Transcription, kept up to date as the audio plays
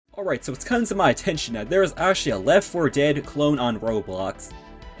Alright, so it's come to my attention that there is actually a Left 4 Dead clone on Roblox.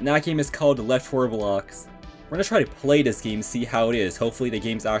 And that game is called Left 4 Blox. We're gonna try to play this game, see how it is. Hopefully the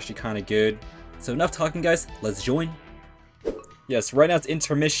game's actually kinda good. So enough talking, guys, let's join. Yes, right now it's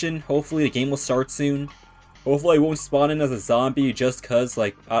intermission. Hopefully the game will start soon. Hopefully I won't spawn in as a zombie just cause,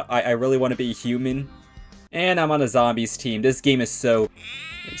 like, I really want to be human. And I'm on a zombies team. This game is so...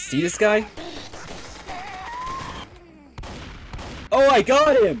 See this guy? Oh, I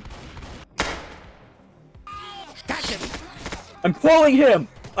got him! I'm pulling him!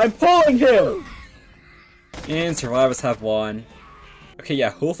 I'm pulling him! And survivors have won. Okay,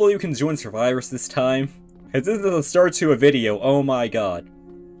 yeah, hopefully we can join survivors this time. As this is the start to a video, oh my god.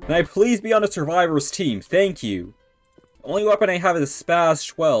 Can I please be on a survivors team? Thank you. Only weapon I have is a Spaz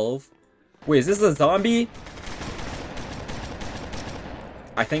 12. Wait, is this a zombie?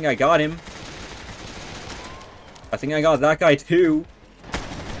 I think I got him. I think I got that guy too.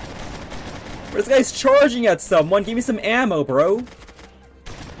 This guy's charging at someone. Give me some ammo, bro.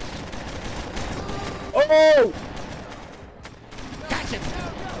 Oh!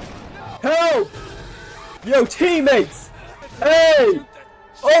 Help! Yo, teammates! Hey!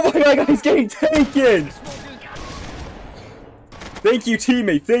 Oh my god, guy's getting taken! Thank you,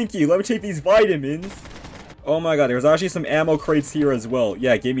 teammate. Thank you. Let me take these vitamins. Oh my god, there's actually some ammo crates here as well.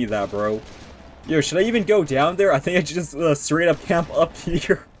 Yeah, give me that, bro. Yo, should I even go down there? I think I should just straight up camp up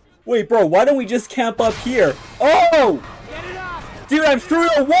here. Wait, bro, why don't we just camp up here? Oh! Dude, I'm through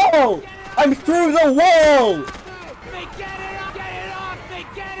the wall! I'm through the wall!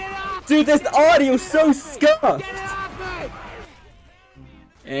 Dude, this audio's so scuffed!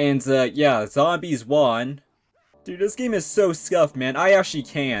 And, yeah, zombies won. Dude, this game is so scuffed, man. I actually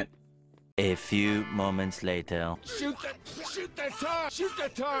can't. A few moments later. Shoot the tongue! Shoot the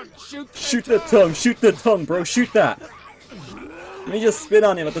tongue! Shoot the tongue! Shoot the tongue, bro! Shoot that! Let me just spit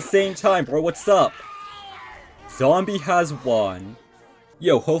on him at the same time, bro. What's up? Zombie has won.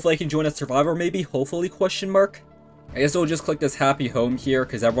 Yo, hopefully I can join a survivor, maybe? Hopefully, question mark? I guess we'll just click this happy home here,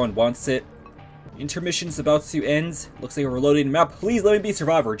 because everyone wants it. Intermission's about to end. Looks like we're loading the map. Please let me be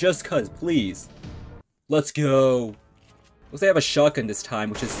survivor, just cuz, please. Let's go. Looks like I have a shotgun this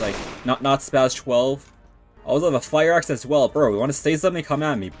time, which is like, not Spaz 12. I also have a fire axe as well. Bro, you want to say something? Come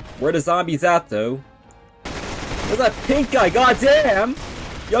at me. Where the zombies at, though? Where's that pink guy? Goddamn!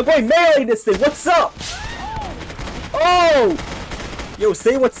 Yo, I'm going melee this thing. What's up? Oh! Yo,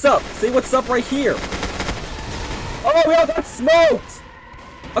 say what's up. Say what's up right here. Oh, we all got smoked!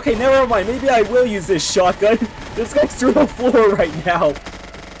 Okay, never mind. Maybe I will use this shotgun. This guy's through the floor right now.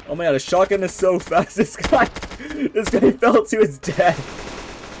 Oh my god, a shotgun is so fast. This guy fell to his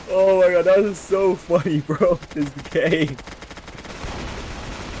death. Oh my god, that is so funny, bro. This game.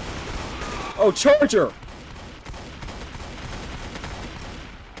 Oh, charger!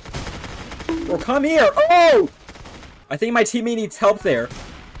 Bro, come here! Oh! I think my teammate needs help there.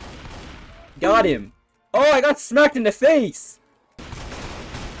 Got him. Oh, I got smacked in the face!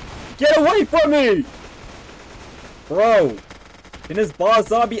 Get away from me! Bro. Can this boss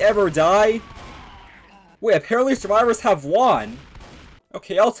zombie ever die? Wait, apparently survivors have won.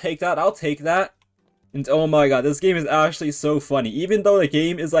 Okay, I'll take that. I'll take that. And oh my god, this game is actually so funny. Even though the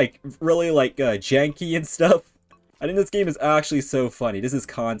game is like really like janky and stuff, I think this game is actually so funny. This is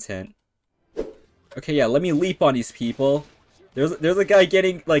content. Okay, yeah, let me leap on these people. There's a guy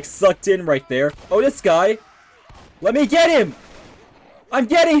getting like sucked in right there. Oh, this guy. Let me get him. I'm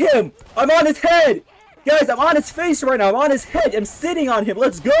getting him. I'm on his head. Guys, I'm on his face right now. I'm on his head. I'm sitting on him.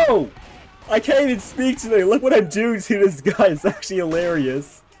 Let's go. I can't even speak today. Look what I'm doing to this guy. It's actually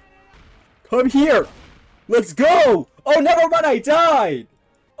hilarious. Come here. Let's go. Oh, never mind. I died.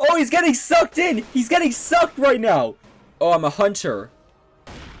 Oh, he's getting sucked in. He's getting sucked right now. Oh, I'm a hunter.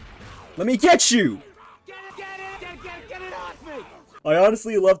 Let me get you. Get it off me! I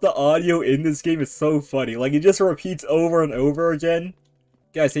honestly love the audio in this game. It's so funny. Like, it just repeats over and over again.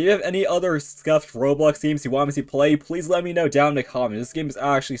 Guys, if you have any other scuffed Roblox games you want me to play, please let me know down in the comments. This game is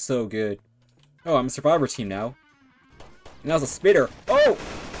actually so good. Oh, I'm a survivor team now. And that was a spitter. Oh!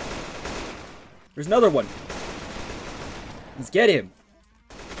 There's another one. Let's get him.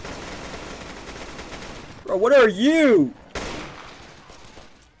 Bro, what are you?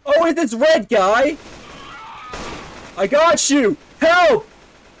 Oh, it's this red guy. I got you. Help!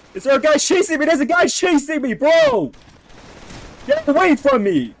 Is there a guy chasing me? There's a guy chasing me, bro! Get away from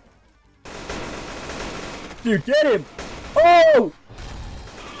me! Dude, get him! Oh!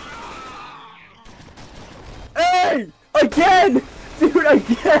 Hey! Again! Dude,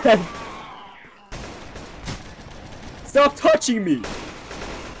 again! Stop touching me!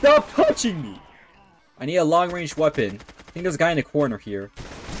 Stop touching me! I need a long-range weapon. I think there's a guy in the corner here.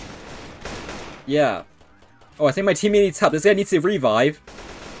 Yeah. Oh, I think my teammate needs help. This guy needs to revive.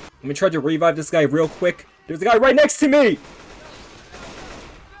 I'm gonna try to revive this guy real quick. There's a guy right next to me!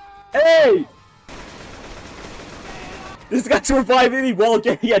 Hey! This guy's reviving me while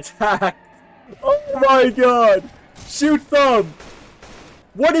getting attacked! Oh my god! Shoot them!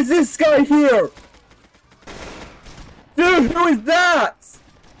 What is this guy here? Dude, who is that?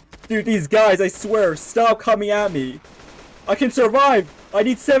 Dude, these guys, I swear, stop coming at me. I can survive! I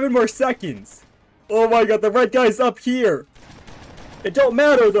need 7 more seconds! Oh my god, the red guy's up here! It don't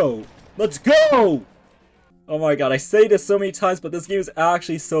matter though! Let's go! Oh my god, I say this so many times, but this game is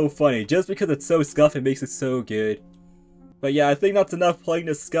actually so funny. Just because it's so scuffed, it makes it so good. But yeah, I think that's enough playing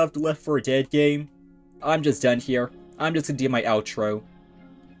the scuffed Left 4 Dead game. I'm just done here. I'm just gonna do my outro.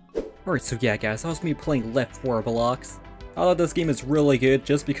 Alright, so yeah guys, that was me playing Left 4 Blox. I thought this game is really good,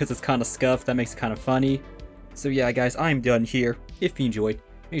 just because it's kind of scuffed, that makes it kind of funny. So yeah guys, I'm done here. If you enjoyed,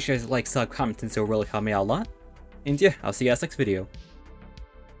 make sure you guys like, sub, comment, and so really help me out a lot. And yeah, I'll see you guys next video.